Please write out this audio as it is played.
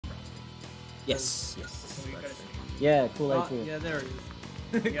Yes. So we gotta see. Yeah, Kool-Aid too. Yeah, there he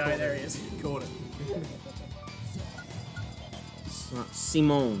is. Yeah, there he is. Caught it.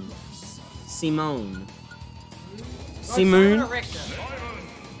 Simone. Simone. Oh, Simoon. it's Richter.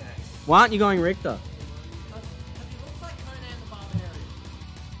 Why aren't you going Richter? Looks like Conan the Barbarian.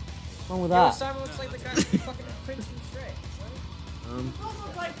 What's wrong with Yeah, that? Simon looks like the guy from fucking Prince from Shrek. Um,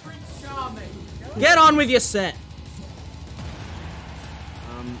 Looks like Prince Charming. get on with your set.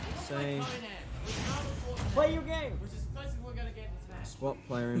 Say Play your game. Which is basically we're gonna get in this match. swap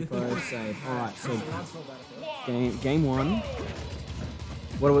player info. Save. All right. So game one.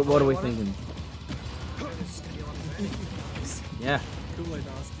 What are we thinking? Yeah. Kool-Aid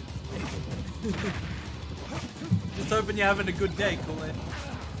asked him. Just hoping you're having a good day, Kool-Aid.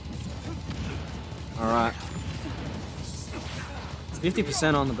 All right.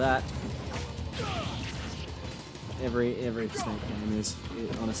 50% on the bat. Every snake game is,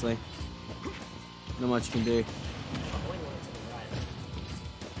 honestly. Not much you can do.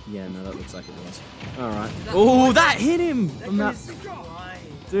 Yeah, no, that looks like it was. Alright. Oh, that hit him! From that...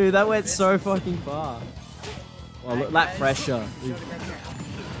 Dude, that went so fucking far. Well, look, that pressure. Yeah.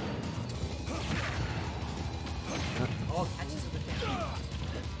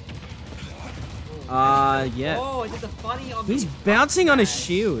 Oh, is it the funny on He's bouncing on his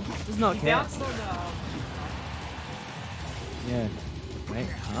shield. Does not care. bounced on Yeah. Wait,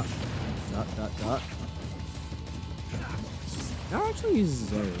 up. Dot. Naora actually uses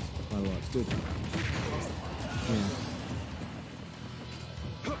his aerials quite a lot. It's good. Yeah.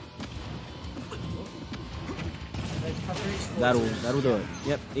 That'll do it.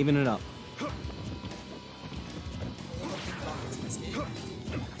 Yep, even it up.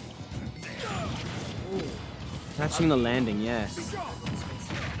 Catching the landing, yeah.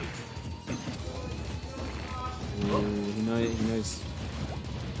 Ooh,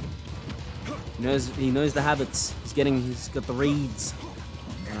 he knows the habits. He's got the reads.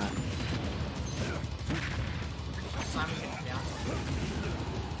 Alright.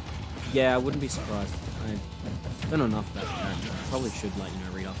 Yeah, I wouldn't be surprised. I don't know enough about the character. Probably should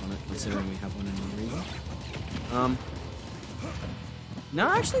read up on it, considering we have one in the region.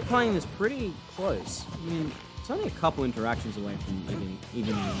 Now actually playing this pretty close. I mean, it's only a couple interactions away from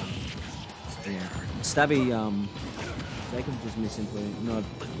even Stabby, Jacob just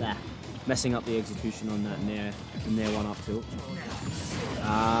messing up the execution on that Nair 1-up tilt.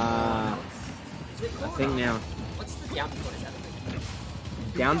 I think now. What's the down B?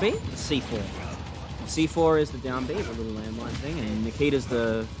 Down B? C4. C4 is the down B, the little landmine thing, and Nikita's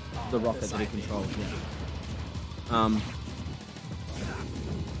the rocket that he controls, yeah.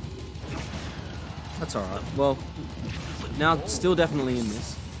 That's alright. Well, now still definitely in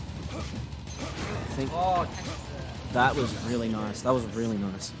this. I think that was really nice. That was really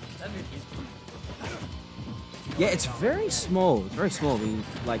nice. Yeah, it's very small. It's very small. He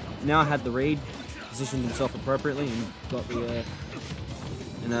now had the read, positioned himself appropriately, and got the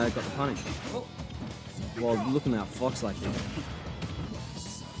punish. While looking at Fox like that.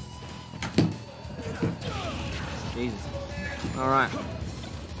 Jesus. All right.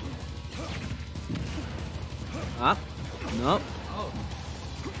 Up. Nope.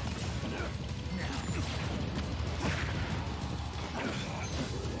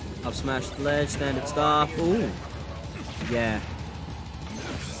 Up smash the ledge, standard stop. Ooh. Yeah.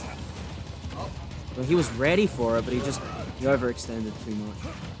 Well, he was ready for it, but he overextended too much.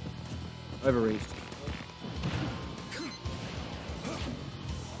 Overreached.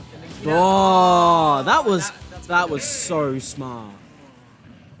 Oh, that was so smart.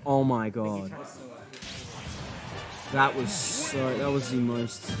 Oh my god. That was the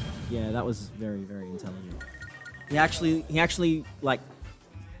most, yeah, that was very, very intelligent. He actually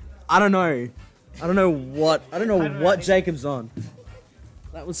I don't know what Jacob's on.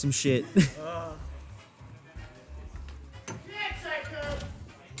 That was some shit.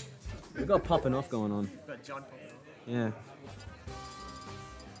 We got popping off going on. Got John popping off. Yeah.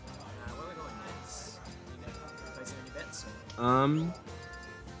 Where are we going next? Placing any bets? Oh,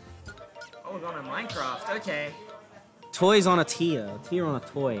 we're going to Minecraft. Okay. Toys on a tier. Tier on a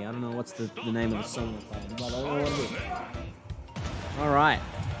toy. I don't know what's the name of the song we're playing, but I don't know what it is. Alright.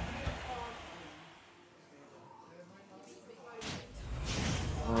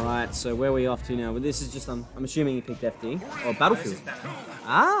 Alright, so where are we off to now? Well, this is just, I'm assuming you picked FD. Or Battlefield. The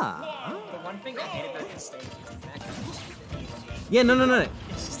one thing I hate about this stage is yeah, no.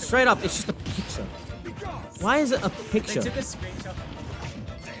 Straight up, it's just a picture. Why is it a picture? They took a screenshot.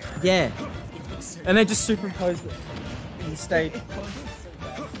 Yeah. And they just superimposed it in the stage. It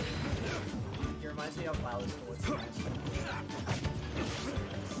reminds me of Lala's Forward Smash.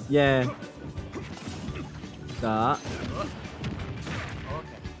 Yeah. Start.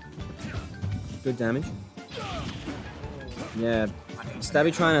 Good damage. Yeah,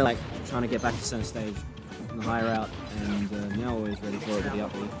 Stabby trying to get back to center stage in the high route, and now always ready for it with the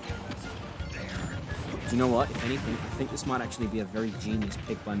up B. Do you know what? If anything, I think this might actually be a very genius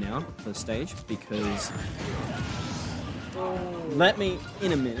pick by now for the stage, because let me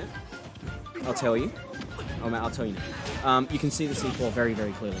in a minute. I'll tell you. Oh man, I'll tell you now. You can see the C4 very,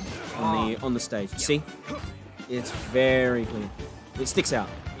 very clearly on the stage. See? It's very clear. It sticks out.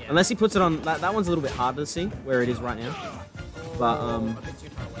 Unless he puts it on, that one's a little bit harder to see where it is right now. But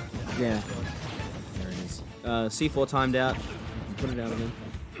yeah, there it is. C4 timed out. Put it out again.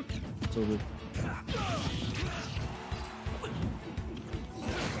 It's all good.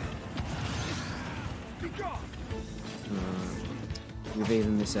 We've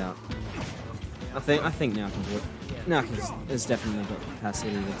evened this out. I think now can do it. Now has definitely got the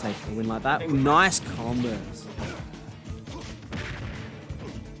capacity to take a win like that. Nice combos.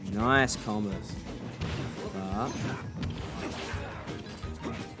 Nice combos.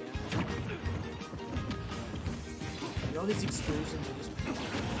 All these explosions are just...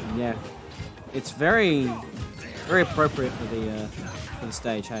 Yeah, it's very appropriate for the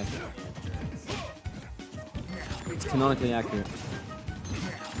stage. Hey, it's canonically accurate.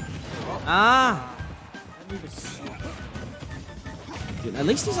 Ah! Dude, at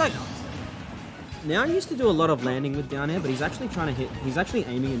least he's like... Now he used to do a lot of landing with down air, but he's actually trying to hit... He's actually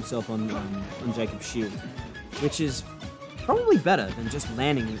aiming himself on Jacob's shield, which is probably better than just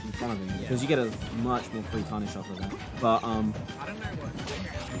landing it in front of him, because you get a much more free punish off of that. But, I don't know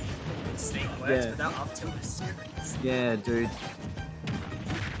what Snake works, but that up tilt is crazy. Yeah, dude.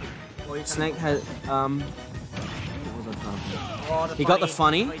 Snake has... What was I trying to do? He got the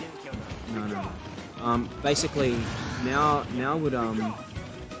funny. Oh, he didn't kill them. No. Basically, now would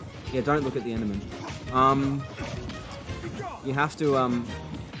yeah, don't look at the enemy. You have to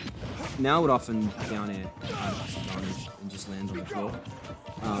now would often down air advantage and just land on the floor.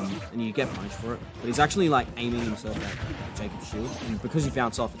 And you get punished for it. But he's actually like aiming himself at Jacob's shield, and because you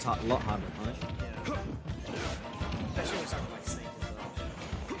bounce off, it's a lot harder to punish.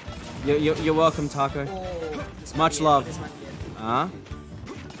 You're welcome, Taco. Much love.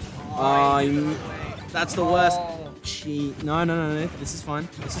 That's the worst. Cheat. No. This is fine.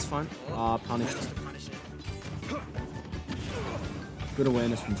 This is fine. Punished. Good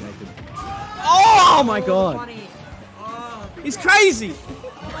awareness from Jacob. Oh my god! He's crazy!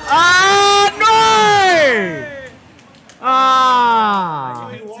 No!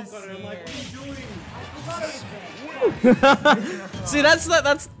 See, that's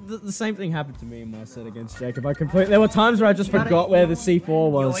the same thing happened to me in my set against Jacob. There were times where I just forgot where the C4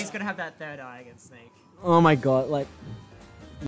 was. You always gotta have that third eye against Snake. Oh my god, like